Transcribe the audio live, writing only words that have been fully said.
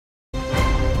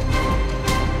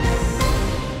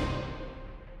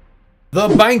The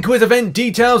Banquet event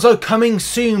details are coming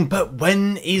soon, but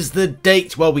when is the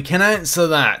date? Well, we can answer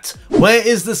that. Where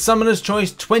is the Summoner's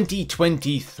Choice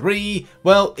 2023?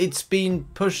 Well, it's been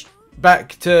pushed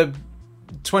back to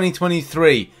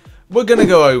 2023. We're going to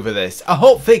go over this. A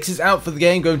hotfix is out for the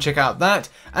game, go and check out that.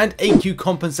 And AQ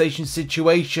compensation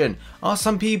situation. Are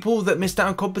some people that missed out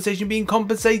on compensation being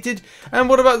compensated? And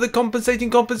what about the compensation?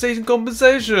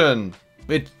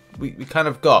 We kind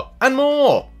of got, and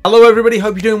more. Hello everybody,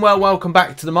 hope you're doing well. Welcome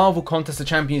back to the Marvel Contest of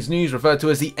Champions news, referred to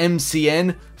as the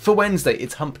MCN. For Wednesday,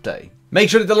 it's Hump Day. Make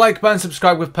sure to hit the like button,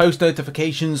 subscribe with post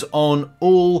notifications on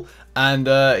all, and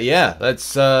yeah,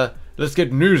 let's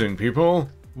get newsing, people.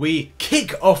 We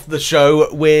kick off the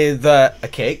show with a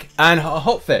kick and a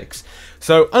hotfix.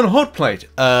 So, and a hot plate.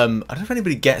 I don't know if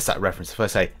anybody gets that reference if I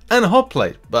say and a hot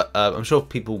plate, but I'm sure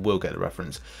people will get the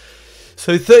reference.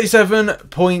 So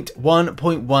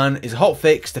 37.1.1 is a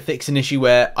hotfix to fix an issue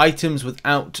where items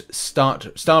without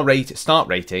star ratings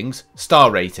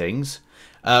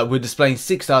were displaying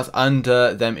 6 stars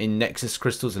under them in Nexus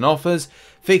crystals and offers.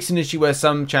 Fix an issue where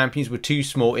some champions were too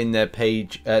small in their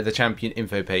page, the champion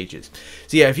info pages.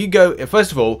 So yeah, if you go,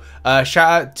 first of all, shout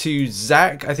out to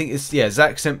Zach. I think it's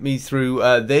Zach sent me through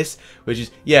this, which is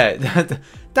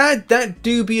that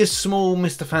dubious small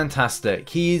Mr. Fantastic.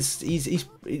 He's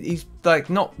like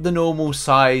not the normal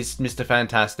sized Mr.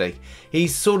 Fantastic.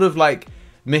 He's sort of like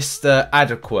Mr.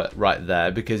 Adequate right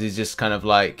there, because he's just kind of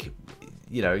like,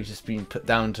 you know, he's just been put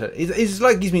down to. It's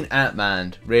like he's been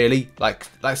Ant-Man, really. Like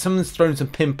someone's thrown some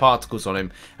pin particles on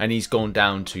him, and he's gone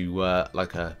down to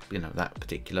like a, you know, that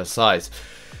particular size.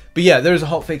 But yeah, there is a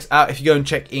hotfix out. If you go and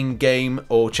check in game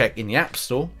or check in the App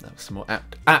Store, that's a more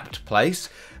apt place.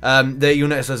 There you'll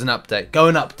notice there's an update. Go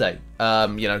and update.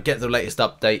 You know, get the latest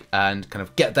update and kind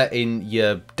of get that in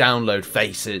your download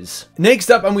faces.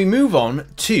 Next up, and we move on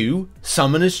to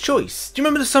Summoner's Choice. Do you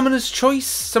remember the Summoner's Choice?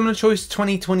 Summoner's Choice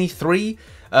 2023?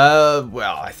 Well,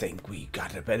 I think we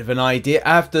got a bit of an idea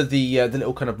after the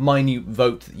little kind of minute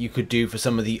vote that you could do for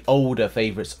some of the older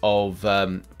favourites of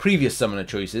previous Summoner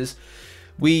Choices.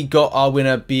 We got our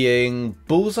winner being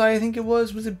Bullseye, I think it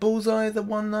was. Was it Bullseye that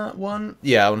won that one?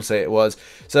 Yeah, I want to say it was.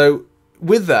 So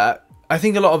with that, I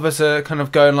think a lot of us are kind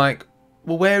of going like,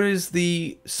 well, where is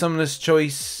the Summoner's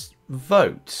Choice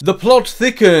vote? The plot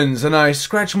thickens and I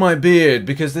scratch my beard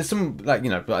because there's some, like, you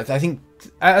know, I think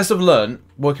as I've learned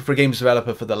working for a games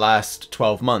developer for the last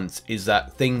 12 months is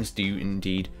that things do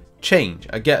indeed change.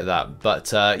 I get that,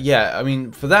 but yeah, I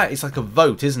mean, for that it's like a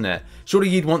vote, isn't it? Surely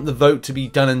you'd want the vote to be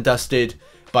done and dusted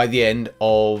by the end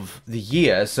of the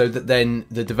year, so that then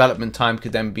the development time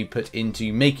could then be put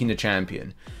into making the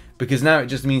champion. Because now it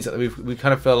just means that we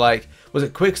kind of feel like, was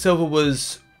it Quicksilver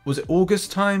was it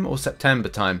August time or September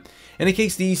time? In any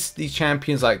case, these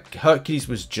champions like Hercules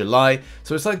was July,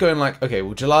 so it's like going like, okay,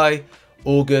 well, July,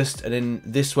 August, and then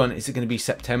this one, is it going to be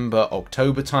September,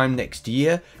 October time next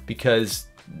year? Because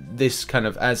this kind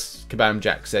of, as Kabam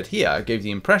Jack said here, I gave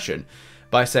the impression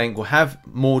by saying we'll have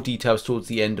more details towards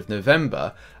the end of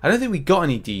November. I don't think we got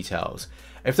any details.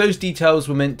 If those details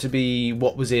were meant to be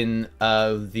what was in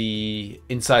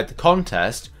inside the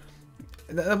contest,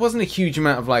 there wasn't a huge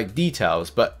amount of like details,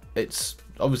 but it's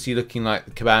obviously looking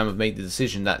like Kabam have made the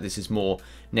decision that this is more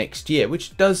next year,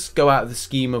 which does go out of the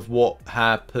scheme of what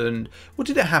happened. What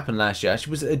did it happen last year?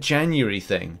 Actually, was it a January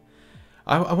thing?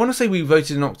 I want to say we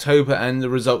voted in October and the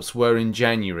results were in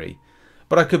January,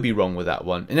 but I could be wrong with that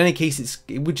one. In any case,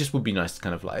 it would be nice to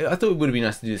kind of like, I thought it would be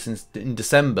nice to do this in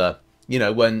December, you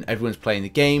know, when everyone's playing the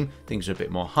game, things are a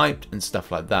bit more hyped and stuff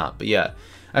like that. But yeah,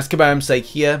 as Kabam say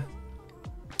here,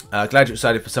 glad you're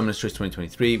excited for Summoner's Choice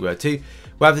 2023. We are too.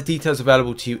 We'll have the details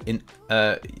available to you in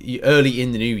early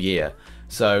in the new year.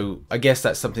 So I guess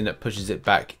that's something that pushes it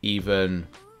back even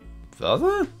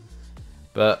further.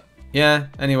 But yeah,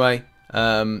 anyway.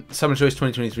 Summoner Choice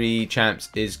 2023 Champs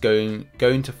is going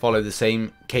to follow the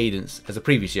same cadence as the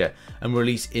previous year and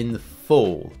release in the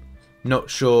fall. Not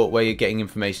sure where you're getting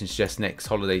information, suggests next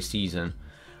holiday season.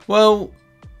 Well,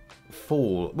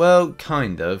 fall. Well,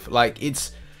 kind of. Like,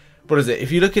 it's, what is it? If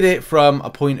you look at it from a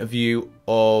point of view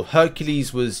of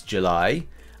Hercules was July,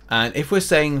 and if we're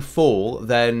saying fall,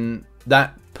 then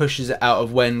that pushes it out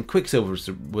of when Quicksilver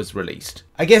was released.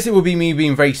 I guess it would be me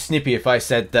being very snippy if I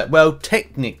said that, well,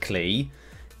 technically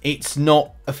it's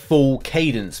not a full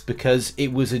cadence because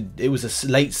it was a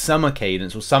late summer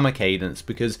cadence or summer cadence,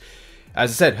 because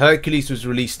as I said, Hercules was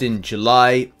released in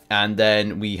July and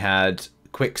then we had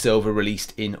Quicksilver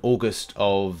released in August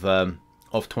of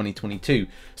 2022.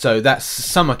 So that's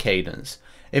summer cadence.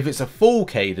 If it's a full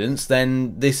cadence,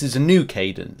 then this is a new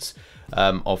cadence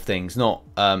of things, not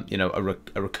you know,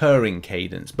 a recurring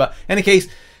cadence. But in any case,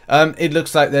 it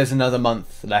looks like there's another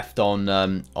month left on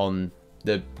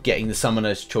the getting the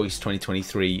Summoner's Choice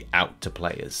 2023 out to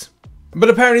players. But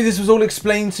apparently this was all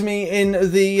explained to me in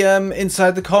the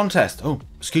inside the contest. Oh,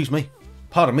 excuse me.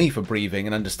 Pardon me for breathing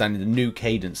and understanding the new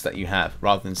cadence that you have,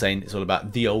 rather than saying it's all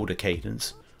about the older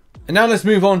cadence. And now let's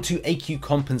move on to AQ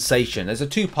compensation. There's a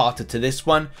two-parter to this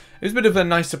one. It was a bit of a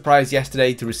nice surprise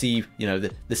yesterday to receive, you know,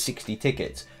 the 60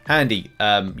 tickets. Handy,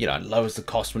 you know, lowers the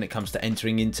cost when it comes to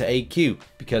entering into AQ,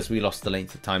 because we lost the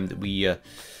length of time that we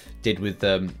did with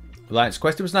Alliance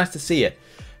Quest. It was nice to see it.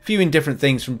 A few indifferent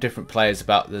things from different players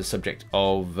about the subject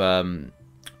of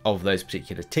those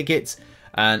particular tickets.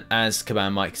 And as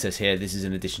Command Mike says here, this is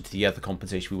in addition to the other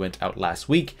compensation we went out last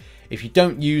week. If you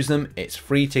don't use them, it's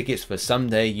free tickets for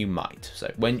someday you might.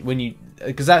 So when you,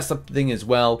 because that's the thing as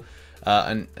well.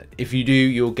 And if you do,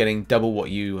 you're getting double what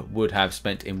you would have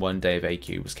spent in one day if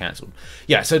AQ was cancelled.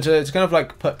 Yeah, so to kind of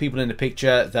like put people in the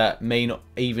picture that may not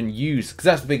even use, because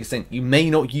that's the biggest thing, you may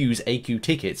not use AQ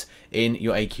tickets in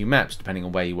your AQ maps, depending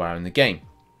on where you are in the game.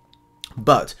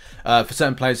 But for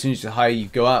certain players, as soon as the higher you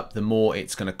go up, the more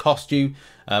it's going to cost you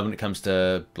when it comes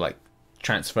to like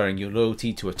transferring your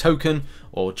loyalty to a token,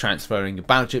 or transferring your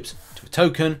battle chips to a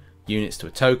token, units to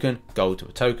a token, gold to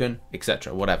a token,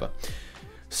 etc. Whatever.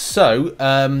 So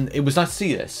it was nice to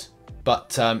see this,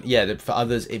 but yeah, for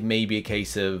others it may be a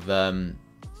case of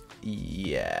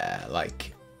yeah,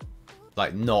 like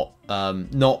not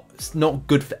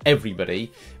good for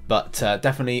everybody, but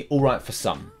definitely all right for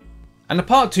some. And the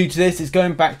part 2 to this is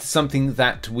going back to something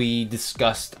that we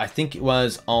discussed, I think it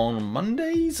was on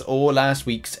Mondays or last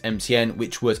week's MCN,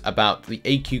 which was about the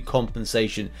AQ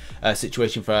compensation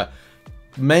situation for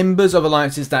members of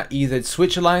alliances that either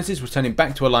switch alliances, returning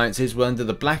back to alliances, were under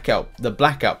the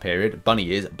blackout period.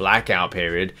 Bunny is blackout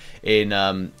period in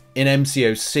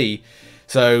MCOC.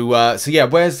 So yeah,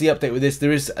 where's the update with this?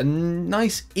 There is a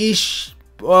nice-ish.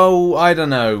 Well, I don't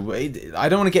know. I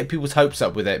don't want to get people's hopes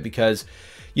up with it, because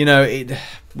you know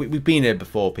we've been here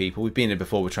before, people. We've been here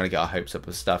before. We're trying to get our hopes up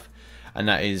with stuff, and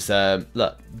that is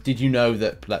look. Did you know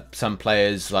that some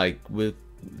players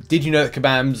did you know that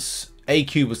Kabam's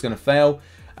AQ was going to fail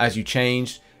as you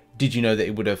changed? Did you know that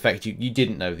it would affect you? You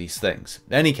didn't know these things.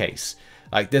 In any case,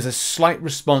 like, there's a slight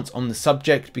response on the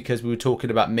subject, because we were talking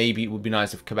about maybe it would be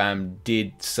nice if Kabam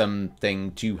did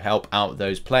something to help out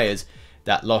those players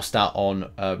that lost out on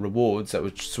rewards, that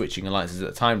were switching alliances at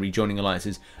the time, rejoining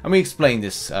alliances, and we explained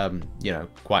this you know,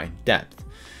 quite in depth.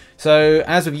 So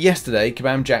as of yesterday,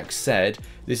 Kabam Jack said,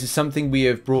 this is something we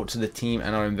have brought to the team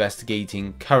and are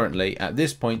investigating currently. At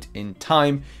this point in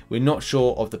time, we're not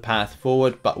sure of the path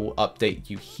forward, but we'll update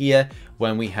you here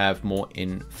when we have more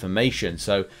information.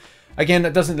 So again,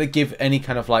 that doesn't give any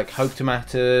kind of like hope to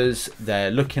matters.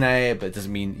 They're looking at it, but it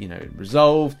doesn't mean, you know,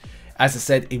 resolved. As I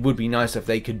said, it would be nice if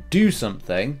they could do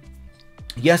something.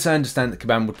 Yes, I understand that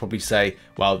Kabam would probably say,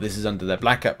 well, this is under their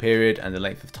blackout period and the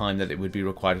length of time that it would be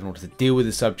required in order to deal with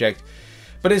the subject.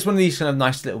 But it's one of these kind of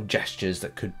nice little gestures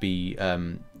that could be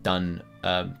done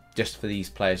just for these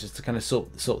players, just to kind of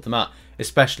sort them out.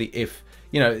 Especially if,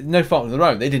 you know, no fault of their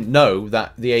own, they didn't know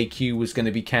that the AQ was going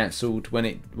to be cancelled when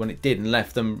it did,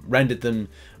 and rendered them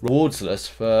rewardsless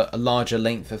for a larger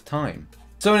length of time.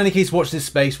 So in any case, watch this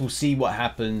space. We'll see what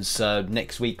happens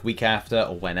next week, week after,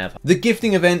 or whenever. The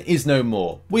gifting event is no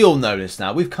more. We all know this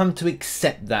now. We've come to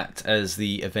accept that as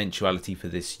the eventuality for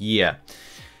this year.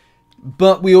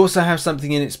 But we also have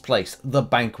something in its place, the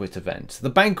banquet event. The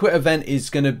banquet event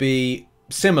is going to be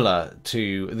similar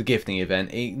to the gifting event,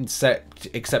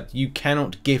 except you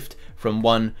cannot gift from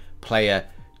one player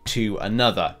to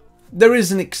another. There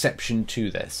is an exception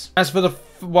to this. As for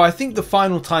well, I think the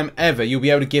final time ever you'll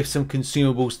be able to give some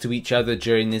consumables to each other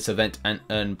during this event and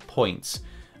earn points.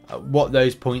 What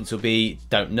those points will be,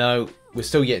 don't know. We're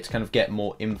still yet to kind of get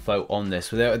more info on this.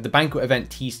 The banquet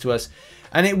event teased to us,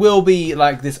 and it will be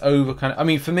like this over kind of, I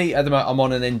mean, for me at the moment, I'm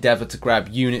on an endeavor to grab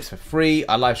units for free.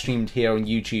 I live streamed here on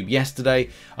YouTube yesterday.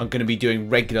 I'm going to be doing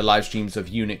regular live streams of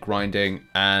unit grinding,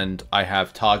 and I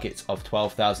have targets of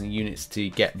 12,000 units to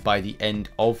get by the end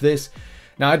of this.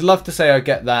 Now, I'd love to say I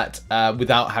get that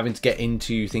without having to get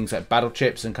into things like battle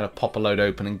chips and kind of pop a load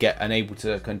open and able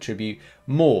to contribute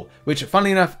more. Which,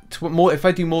 funnily enough, if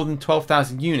I do more than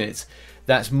 12,000 units,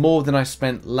 that's more than I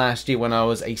spent last year when I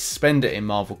was a spender in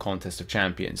Marvel Contest of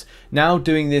Champions. Now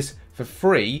doing this for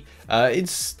free,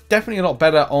 it's definitely a lot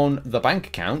better on the bank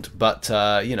account, but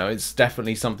you know, it's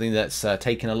definitely something that's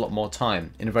taken a lot more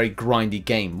time in a very grindy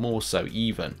game, more so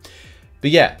even. But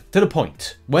yeah, to the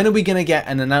point, when are we going to get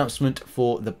an announcement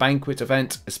for the banquet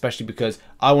event? Especially because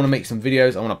I want to make some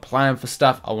videos, I want to plan for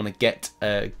stuff, I want to get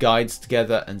guides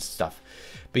together and stuff.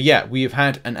 But yeah, we have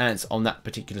had an answer on that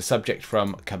particular subject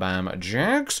from Kabam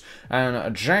Jax,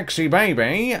 and Jaxie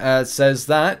Baby says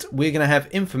that we're going to have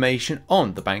information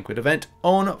on the banquet event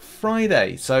on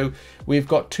Friday. So we've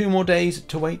got 2 more days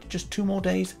to wait, just 2 more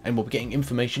days, and we'll be getting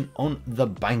information on the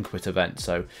banquet event.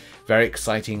 So very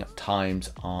exciting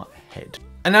times are ahead.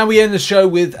 And now we end the show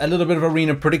with a little bit of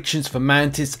arena predictions for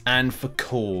Mantis and for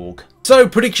Korg. So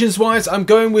predictions wise, I'm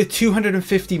going with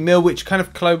 250 mil, which kind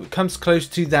of comes close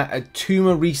to that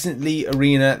Atuma recently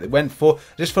arena that went for.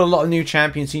 Just for a lot of new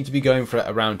champions seem to be going for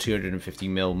around 250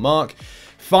 mil mark.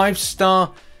 5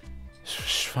 star.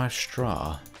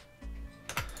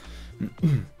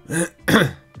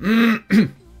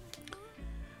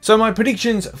 So my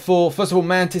predictions for, first of all,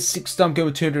 Mantis 6 star, I'm going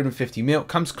with 250 mil.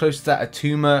 Comes close to that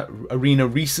Atuma arena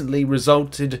recently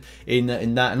resulted in that.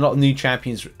 And a lot of new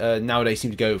champions nowadays seem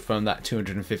to go from that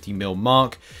 250 mil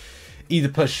mark. Either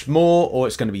push more or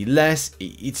it's going to be less.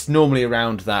 It's normally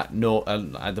around that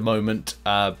at the moment.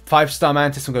 5 star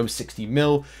Mantis, I'm going with 60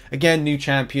 mil. Again, new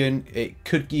champion. It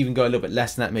could even go a little bit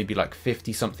less than that, maybe like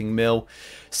 50 something mil.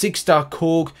 6 star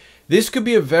Korg. This could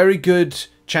be a very good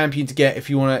champion to get if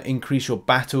you want to increase your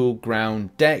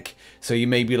battleground deck. So you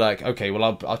may be like, okay,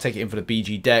 well, I'll take it in for the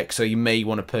BG deck. So you may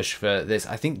want to push for this.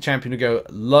 I think the champion will go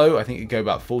low. I think it would go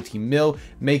about 40 mil.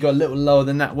 May go a little lower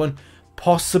than that one.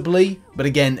 Possibly. But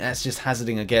again, that's just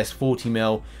hazarding, I guess, 40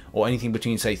 mil or anything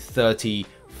between, say,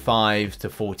 35 to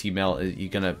 40 mil. You're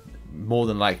going to more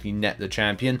than likely net the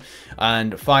champion.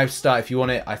 And 5 star, if you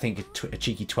want it, I think a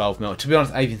cheeky 12 mil. To be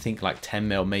honest, I even think like 10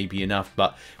 mil may be enough,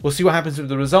 but we'll see what happens with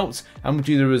the results, and we'll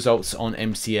do the results on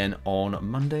MCN on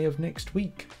Monday of next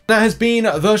week. That has been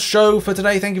the show for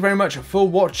today. Thank you very much for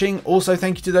watching. Also,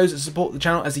 thank you to those that support the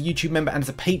channel as a YouTube member and as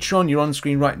a Patreon. You're on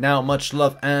screen right now. Much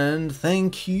love and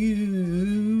thank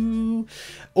you.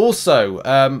 Also,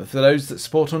 for those that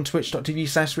support on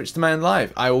twitch.tv/RichTheMan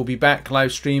live, I will be back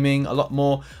live streaming a lot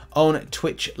more on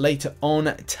Twitch later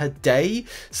on today,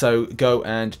 so go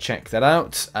and check that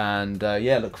out. And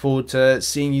yeah, look forward to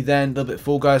seeing you then. A little bit of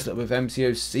Fall Guys, a little bit of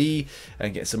MCOC,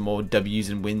 and get some more W's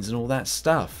and wins and all that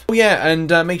stuff. Oh yeah, and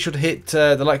make sure to hit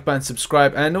the like button,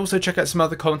 subscribe, and also check out some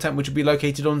other content which will be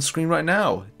located on screen right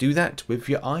now. Do that with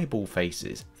your eyeball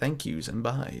faces. Thank yous and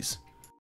byes.